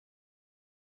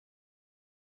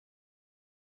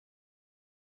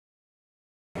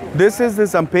This is the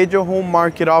San Pedro home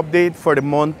market update for the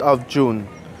month of June.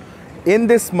 In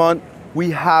this month,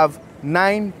 we have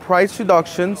 9 price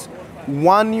reductions,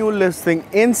 1 new listing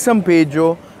in San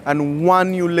Pedro, and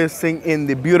 1 new listing in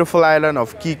the beautiful island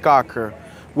of Caulker,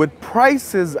 with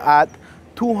prices at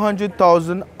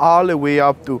 200,000 all the way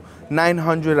up to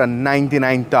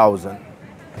 999,000.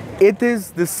 It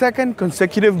is the second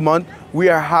consecutive month we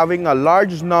are having a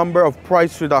large number of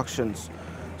price reductions.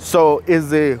 So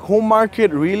is the home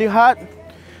market really hot?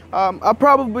 I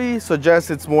probably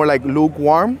suggest it's more like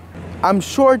lukewarm. I'm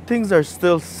sure things are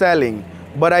still selling,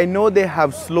 but I know they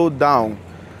have slowed down.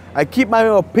 I keep my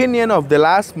opinion of the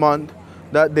last month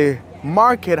that the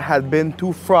market had been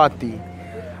too frothy.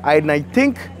 And I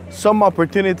think some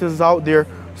opportunities out there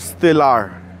still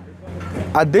are.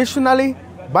 Additionally,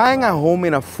 buying a home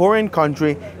in a foreign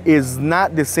country is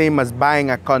not the same as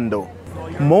buying a condo.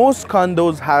 Most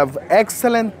condos have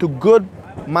excellent to good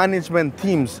management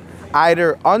teams,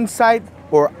 either on-site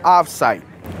or off-site.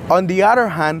 On the other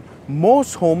hand,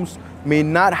 most homes may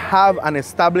not have an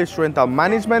established rental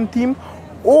management team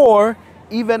or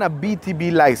even a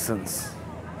BTB license.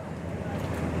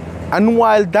 And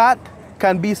while that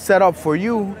can be set up for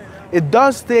you, it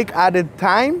does take added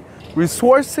time,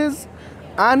 resources,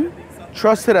 and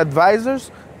trusted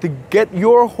advisors to get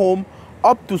your home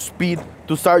up to speed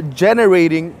to start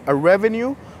generating a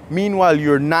revenue meanwhile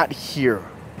you're not here.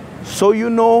 So you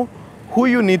know who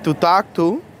you need to talk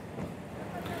to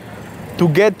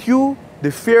get you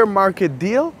the fair market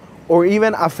deal or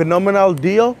even a phenomenal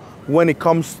deal when it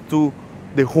comes to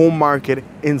the home market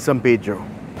in San Pedro.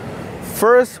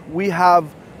 First, we have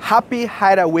Happy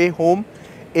Hideaway Home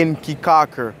in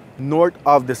Caulker, north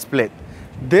of the split.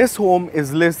 This home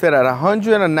is listed at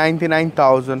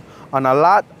 199,000 on a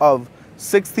lot of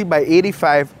 60 by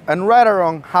 85 and right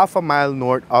around half a mile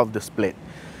north of the split.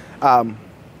 The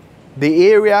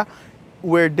area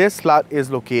where this lot is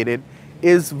located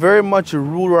is very much a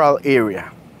rural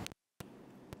area.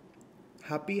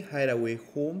 Happy Hideaway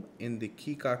Home in the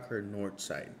Caulker north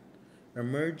side.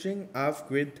 Emerging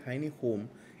off-grid tiny home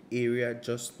area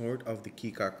just north of the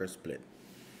Caulker split.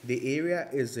 The area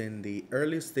is in the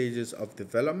early stages of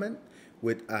development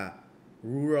with a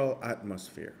rural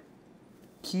atmosphere.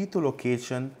 Key to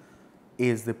location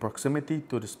is the proximity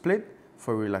to the split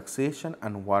for relaxation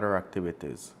and water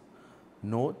activities.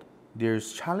 Note,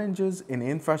 there's challenges in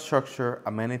infrastructure,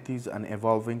 amenities, and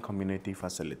evolving community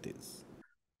facilities.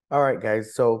 All right,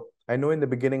 guys, so I know in the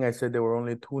beginning I said there were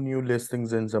only 2 new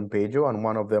listings in San Pedro, and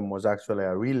one of them was actually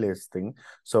a relisting,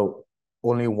 so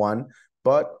only one.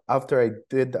 But after I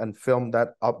did and filmed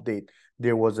that update,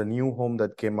 there was a new home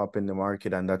that came up in the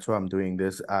market, and that's why I'm doing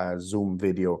this Zoom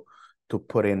video to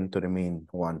put into the main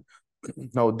one.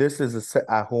 Now, this is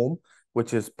a home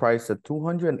which is priced at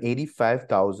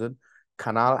 285,000,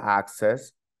 Canal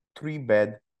access,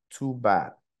 3-bed,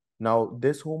 2-bath. Now,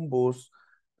 this home boasts,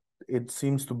 it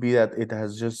seems to be that it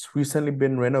has just recently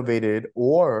been renovated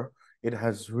or it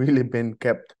has really been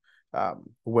kept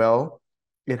well.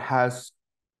 It has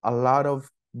a lot of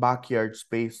backyard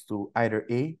space to either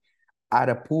add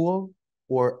a pool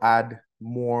or add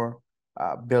more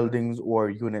buildings or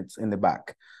units in the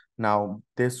back. Now,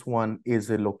 this one is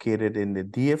located in the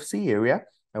DFC area,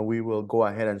 and we will go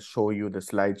ahead and show you the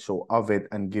slideshow of it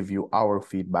and give you our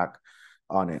feedback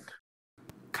on it.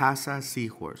 Casa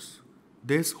Seahorse.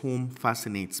 This home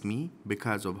fascinates me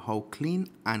because of how clean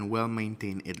and well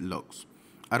maintained it looks.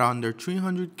 At under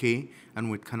 300K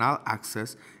and with canal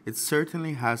access, it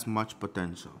certainly has much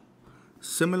potential.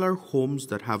 Similar homes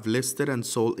that have listed and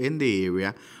sold in the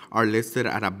area are listed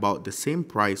at about the same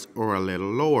price or a little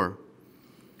lower.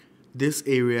 This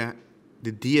area,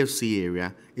 the DFC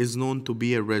area, is known to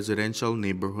be a residential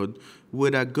neighborhood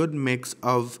with a good mix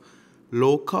of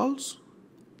locals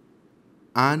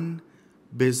and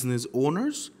business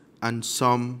owners and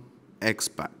some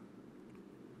expat.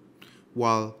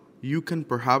 While you can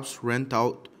perhaps rent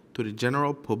out to the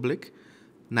general public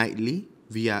nightly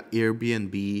via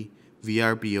Airbnb,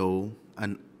 VRBO,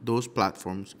 and those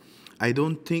platforms, I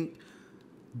don't think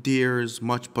there's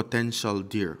much potential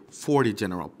there for the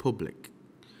general public.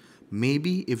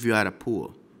 Maybe if you had a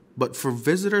pool, but for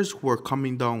visitors who are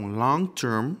coming down long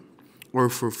term or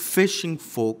for fishing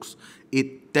folks,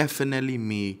 it definitely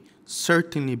may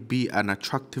certainly be an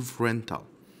attractive rental.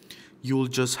 You'll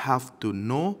just have to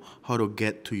know how to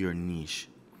get to your niche.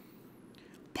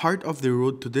 Part of the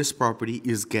road to this property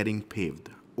is getting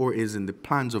paved, or is in the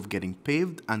plans of getting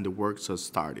paved, and the works have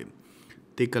started.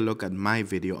 Take a look at my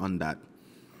video on that.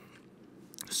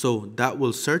 So that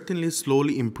will certainly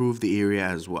slowly improve the area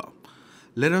as well.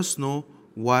 Let us know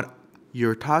what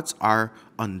your thoughts are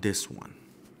on this one.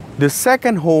 The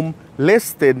second home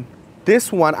listed,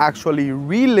 this one actually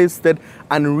relisted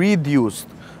and reduced,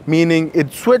 meaning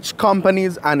it switched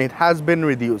companies and it has been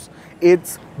reduced.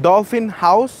 It's Dolphin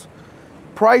house,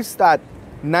 priced at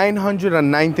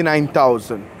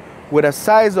 $999,000 with a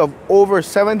size of over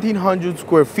 1,700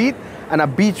 square feet and a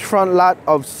beachfront lot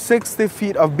of 60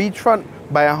 feet of beachfront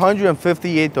by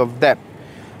 158 of depth.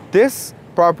 This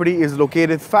property is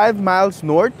located 5 miles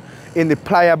north in the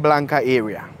Playa Blanca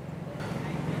area.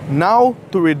 Now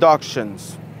to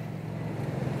reductions.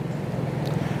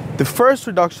 The first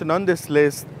reduction on this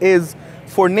list is,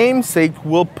 for namesake,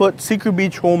 we'll put Secret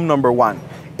Beach home number 1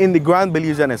 in the Grand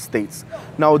Belizean Estates.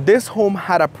 Now this home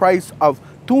had a price of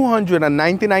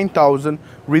 $299,000,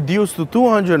 reduced to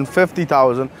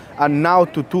 $250,000, and now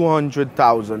to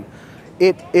 $200,000.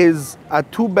 It is a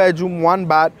 2-bedroom,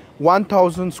 1-bath,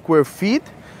 1,000 square feet,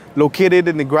 located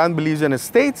in the Grand Belizean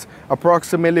Estates,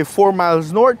 approximately 4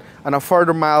 miles north and a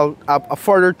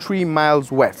further 3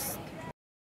 miles west.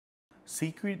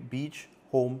 Secret Beach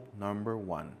home number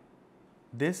 1.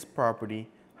 This property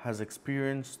has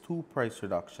experienced 2 price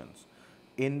reductions,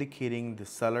 indicating the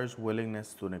seller's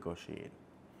willingness to negotiate.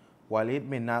 While it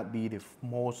may not be the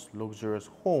most luxurious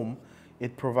home,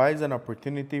 it provides an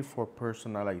opportunity for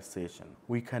personalization.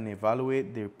 We can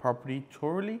evaluate the property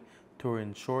thoroughly to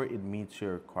ensure it meets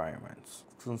your requirements.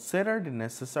 Consider the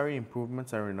necessary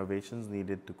improvements and renovations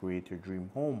needed to create your dream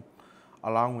home,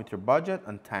 along with your budget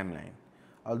and timeline.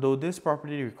 Although this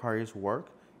property requires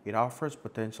work, it offers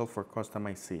potential for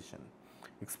customization.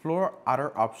 Explore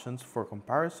other options for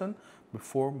comparison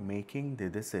before making the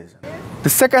decision. The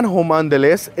second home on the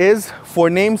list is, for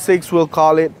namesakes, we'll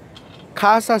call it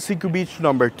Casa Secret Beach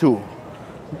number 2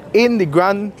 in the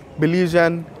Grand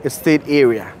Belizean Estate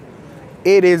area.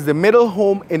 It is the middle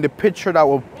home in the picture that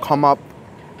will come up.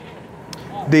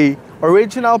 The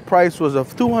original price was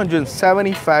of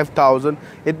 $275,000.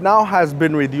 It now has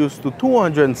been reduced to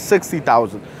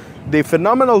 $260,000. The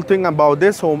phenomenal thing about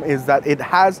this home is that it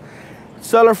has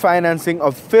seller financing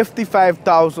of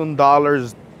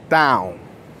 $55,000 down.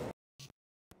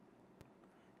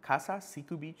 Casa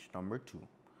Secret Beach number 2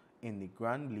 in the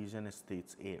Grand Belizean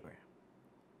Estates area.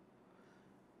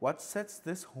 What sets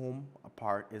this home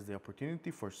apart is the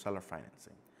opportunity for seller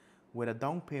financing. With a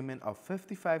down payment of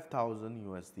 $55,000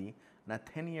 USD and a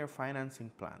 10-year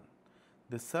financing plan,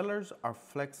 the sellers are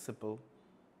flexible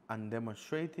and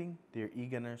demonstrating their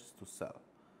eagerness to sell.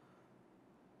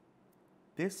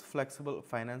 This flexible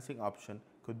financing option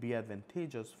could be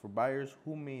advantageous for buyers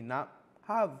who may not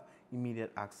have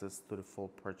immediate access to the full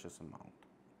purchase amount.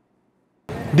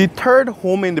 The third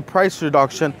home in the price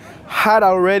reduction had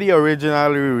already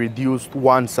originally reduced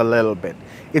once a little bit.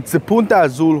 It's the Punta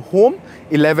Azul home,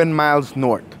 11 miles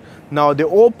north. Now the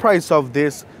old price of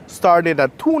this started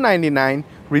at $299,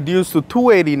 reduced to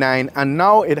 $289, and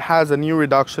now it has a new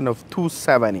reduction of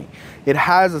 $270. It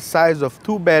has a size of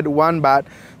 2-bed, 1-bath,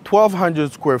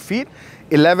 1,200 square feet,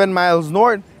 11 miles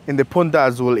north in the Punta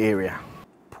Azul area.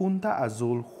 Punta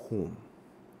Azul home.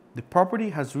 The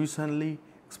property has recently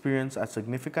experienced a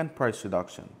significant price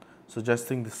reduction,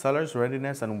 suggesting the seller's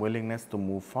readiness and willingness to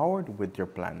move forward with your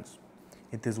plans.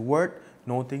 It is worth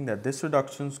noting that this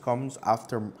reduction comes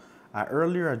after an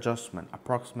earlier adjustment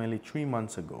approximately 3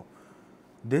 months ago.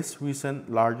 This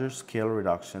recent larger scale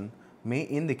reduction may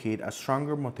indicate a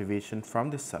stronger motivation from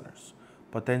the sellers,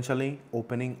 potentially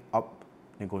opening up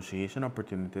negotiation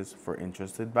opportunities for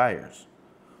interested buyers.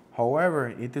 However,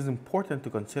 it is important to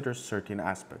consider certain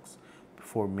aspects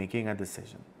before making a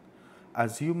decision.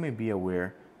 As you may be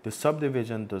aware, the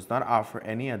subdivision does not offer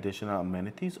any additional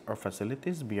amenities or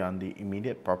facilities beyond the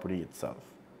immediate property itself.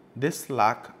 This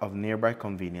lack of nearby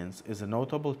convenience is a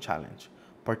notable challenge,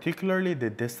 particularly the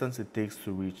distance it takes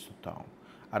to reach the town,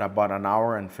 at about an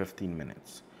hour and 15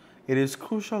 minutes. It is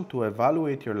crucial to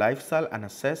evaluate your lifestyle and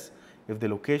assess if the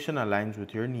location aligns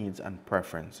with your needs and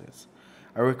preferences.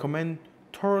 I recommend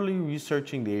thoroughly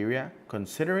researching the area,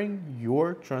 considering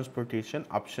your transportation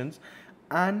options,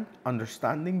 and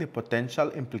understanding the potential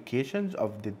implications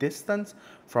of the distance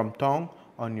from town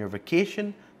on your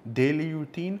vacation, daily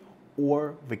routine,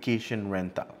 or vacation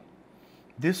rental.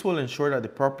 This will ensure that the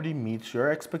property meets your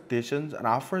expectations and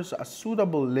offers a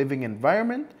suitable living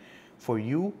environment for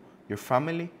you, your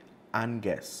family, and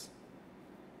guests.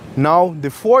 Now, the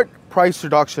fourth price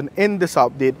reduction in this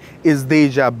update is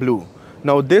Deja Blue.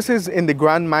 Now, this is in the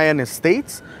Grand Mayan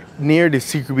Estates near the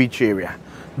Secret Beach area.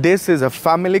 This is a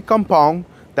family compound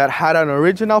that had an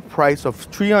original price of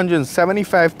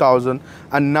 $375,000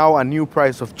 and now a new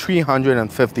price of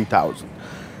 $350,000.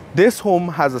 This home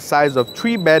has a size of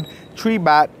 3-bed,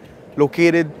 3-bath,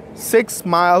 located 6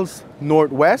 miles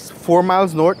northwest, 4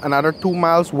 miles north, another 2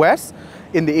 miles west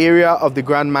in the area of the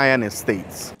Grand Mayan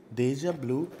Estates. Deja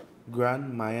Blue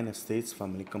Grand Mayan Estates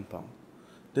family compound.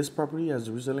 This property has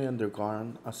recently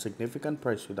undergone a significant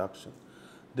price reduction.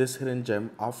 This hidden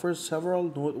gem offers several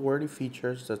noteworthy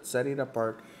features that set it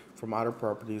apart from other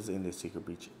properties in the Secret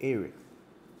Beach area.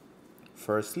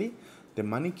 Firstly, the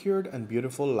manicured and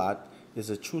beautiful lot is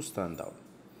a true standout.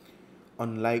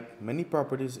 Unlike many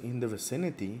properties in the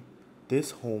vicinity,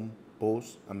 this home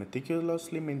boasts a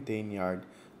meticulously maintained yard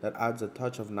that adds a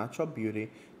touch of natural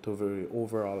beauty to the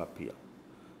overall appeal.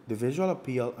 The visual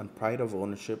appeal and pride of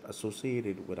ownership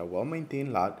associated with a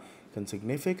well-maintained lot can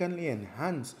significantly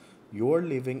enhance your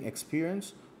living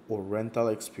experience or rental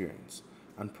experience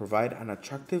and provide an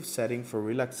attractive setting for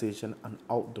relaxation and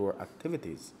outdoor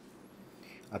activities.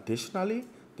 Additionally,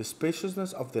 the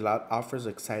spaciousness of the lot offers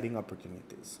exciting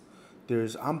opportunities. There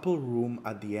is ample room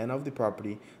at the end of the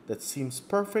property that seems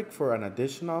perfect for an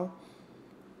additional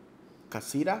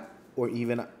casita or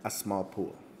even a small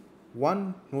pool.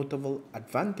 One notable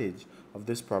advantage of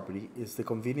this property is the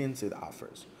convenience it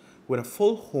offers. With a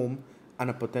full home and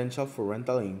a potential for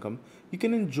rental income, you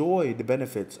can enjoy the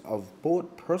benefits of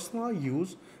both personal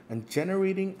use and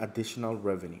generating additional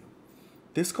revenue.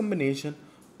 This combination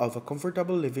of a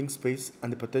comfortable living space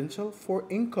and the potential for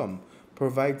income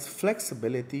provides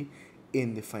flexibility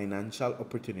in the financial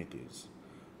opportunities.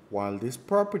 While this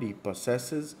property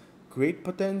possesses great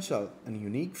potential and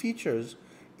unique features,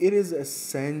 it is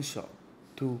essential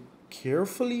to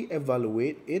carefully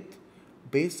evaluate it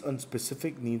based on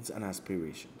specific needs and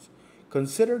aspirations.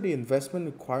 Consider the investment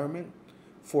requirement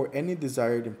for any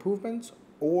desired improvements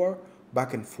or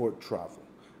back and forth travel,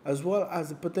 as well as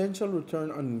the potential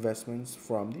return on investments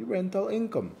from the rental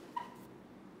income.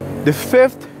 The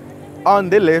fifth on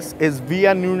the list is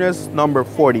Via Nunez number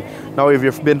 40. Now, if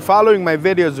you've been following my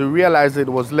videos, you realize it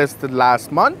was listed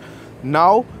last month.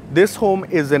 Now, this home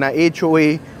is in a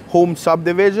HOA home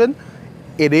subdivision.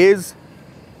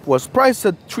 Was priced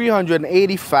at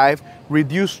 $385,000,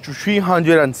 reduced to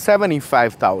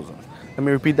 $375,000. Let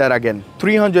me repeat that again.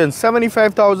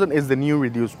 $375,000 is the new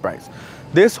reduced price.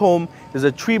 This home is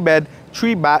a 3-bed,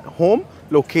 3-bath home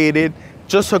located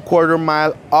just a quarter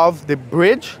mile off the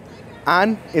bridge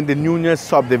and in the Nunez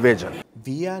subdivision.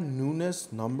 Via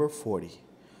Nunez number 40.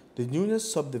 The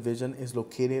Nunez subdivision is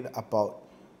located about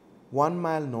 1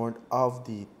 mile north of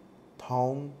the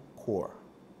town core,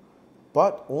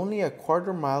 but only a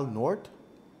quarter mile north,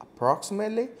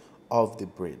 approximately, of the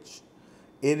bridge.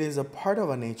 It is a part of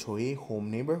an HOA home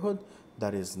neighborhood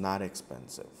that is not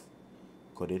expensive.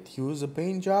 Could it use a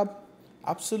paint job?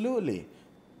 Absolutely,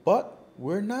 but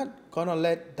we're not gonna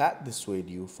let that dissuade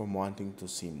you from wanting to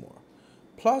see more.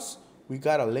 Plus, we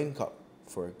got a link up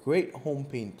for a great home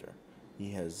painter.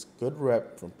 He has good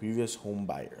rep from previous home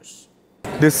buyers.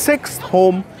 The sixth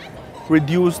home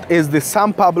reduced is the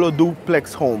San Pablo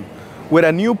Duplex home with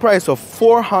a new price of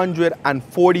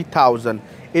 $440,000.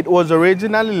 It was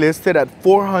originally listed at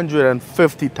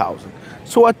 $450,000,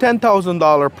 so a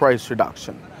 $10,000 price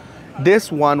reduction.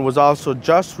 This one was also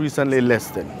just recently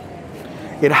listed.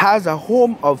 It has a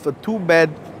home of a 2-bed,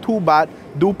 2-bath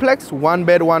duplex, 1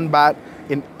 bed, 1 bath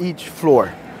in each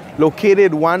floor,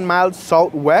 located 1 mile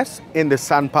southwest in the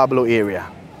San Pablo area.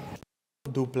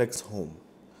 Duplex home.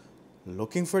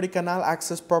 Looking for the Canal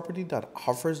access property that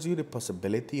offers you the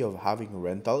possibility of having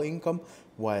rental income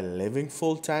while living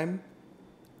full-time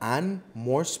and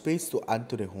more space to add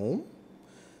to the home?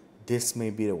 This may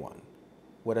be the one.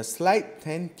 With a slight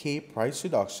 $10,000 price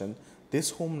reduction, this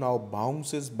home now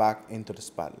bounces back into the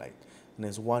spotlight and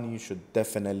is one you should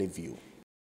definitely view.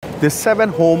 The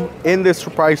seventh home in this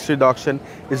price reduction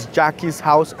is Jaci's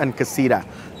house and casita.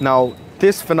 Now,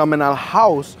 this phenomenal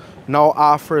house now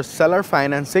offers seller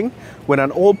financing with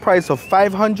an old price of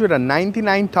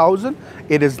 $599,000.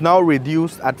 It is now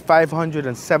reduced at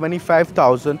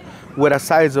 $575,000 with a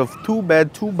size of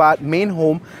 2-bed, 2-bath main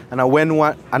home and a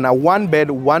 1-bed,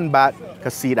 1-bath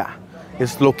casita.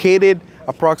 It's located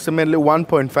approximately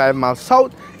 1.5 miles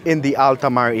south in the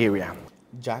Altamar area.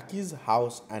 Jaci's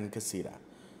house and casita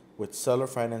with seller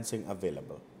financing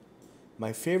available.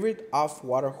 My favorite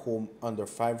off-water home under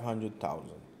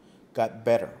 $500,000 got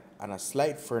better and a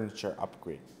slight furniture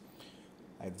upgrade.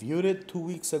 I viewed it 2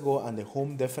 weeks ago and the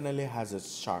home definitely has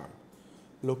its charm.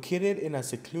 Located in a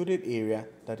secluded area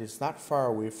that is not far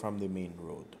away from the main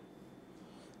road.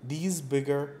 These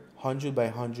bigger 100 by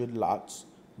 100 lots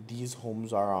these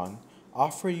homes are on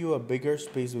offer you a bigger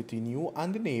space between you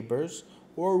and the neighbors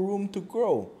or room to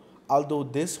grow, although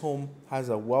this home has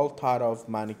a well thought of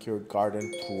manicured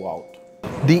garden throughout.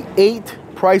 The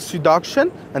 8th price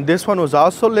reduction, and this one was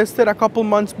also listed a couple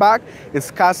months back, is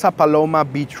Casa Paloma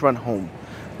beachfront home.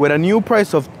 With a new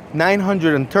price of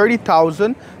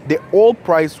 $930,000, the old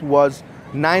price was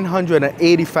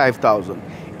 $985,000.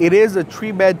 It is a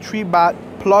 3-bed, 3-bath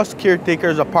plus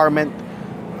caretaker's apartment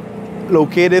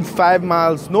located 5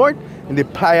 miles north in the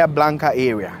Playa Blanca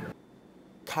area.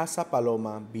 Casa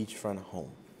Paloma beachfront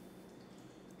home.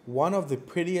 One of the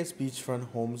prettiest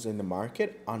beachfront homes in the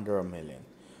market, under $1 million.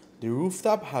 The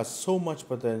rooftop has so much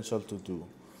potential to do.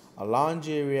 A lounge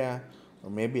area, or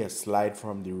maybe a slide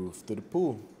from the roof to the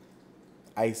pool.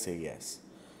 I say yes.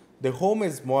 The home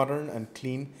is modern and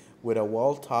clean with a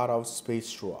well thought out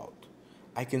space throughout.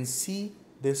 I can see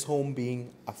this home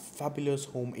being a fabulous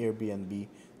home Airbnb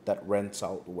that rents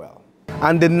out well.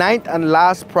 And the 9th and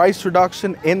last price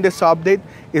reduction in this update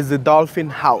is the Dolphin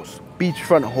house,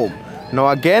 beachfront home. Now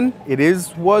again,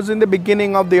 was in the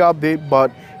beginning of the update,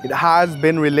 but it has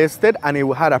been relisted and it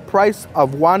had a price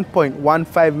of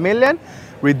 $1.15 million,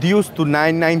 reduced to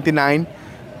 $999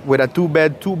 with a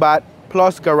 2-bed, 2-bath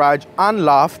plus garage and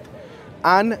loft,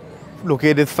 and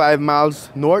located 5 miles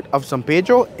north of San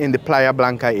Pedro in the Playa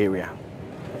Blanca area.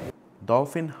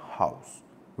 Dolphin house,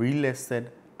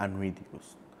 relisted and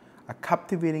reduced. A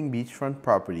captivating beachfront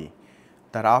property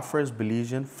that offers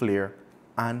Belizean flair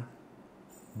and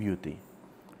beauty.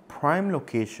 Prime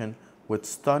location with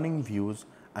stunning views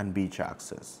and beach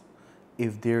access.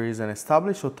 If there is an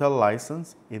established hotel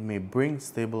license, it may bring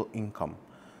stable income.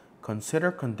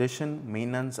 Consider condition,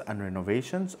 maintenance, and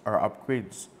renovations or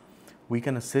upgrades. We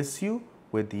can assist you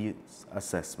with these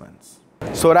assessments.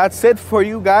 So that's it for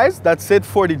you guys. That's it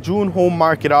for the June home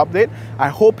market update. I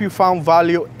hope you found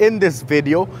value in this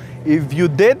video. If you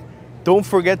did, don't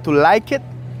forget to like it.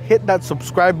 Hit that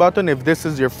subscribe button if this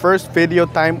is your first video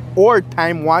time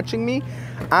watching me.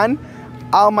 And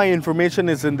all my information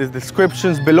is in the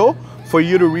descriptions below for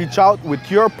you to reach out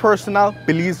with your personal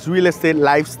Belize real estate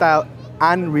lifestyle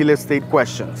and real estate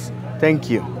questions. Thank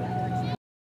you.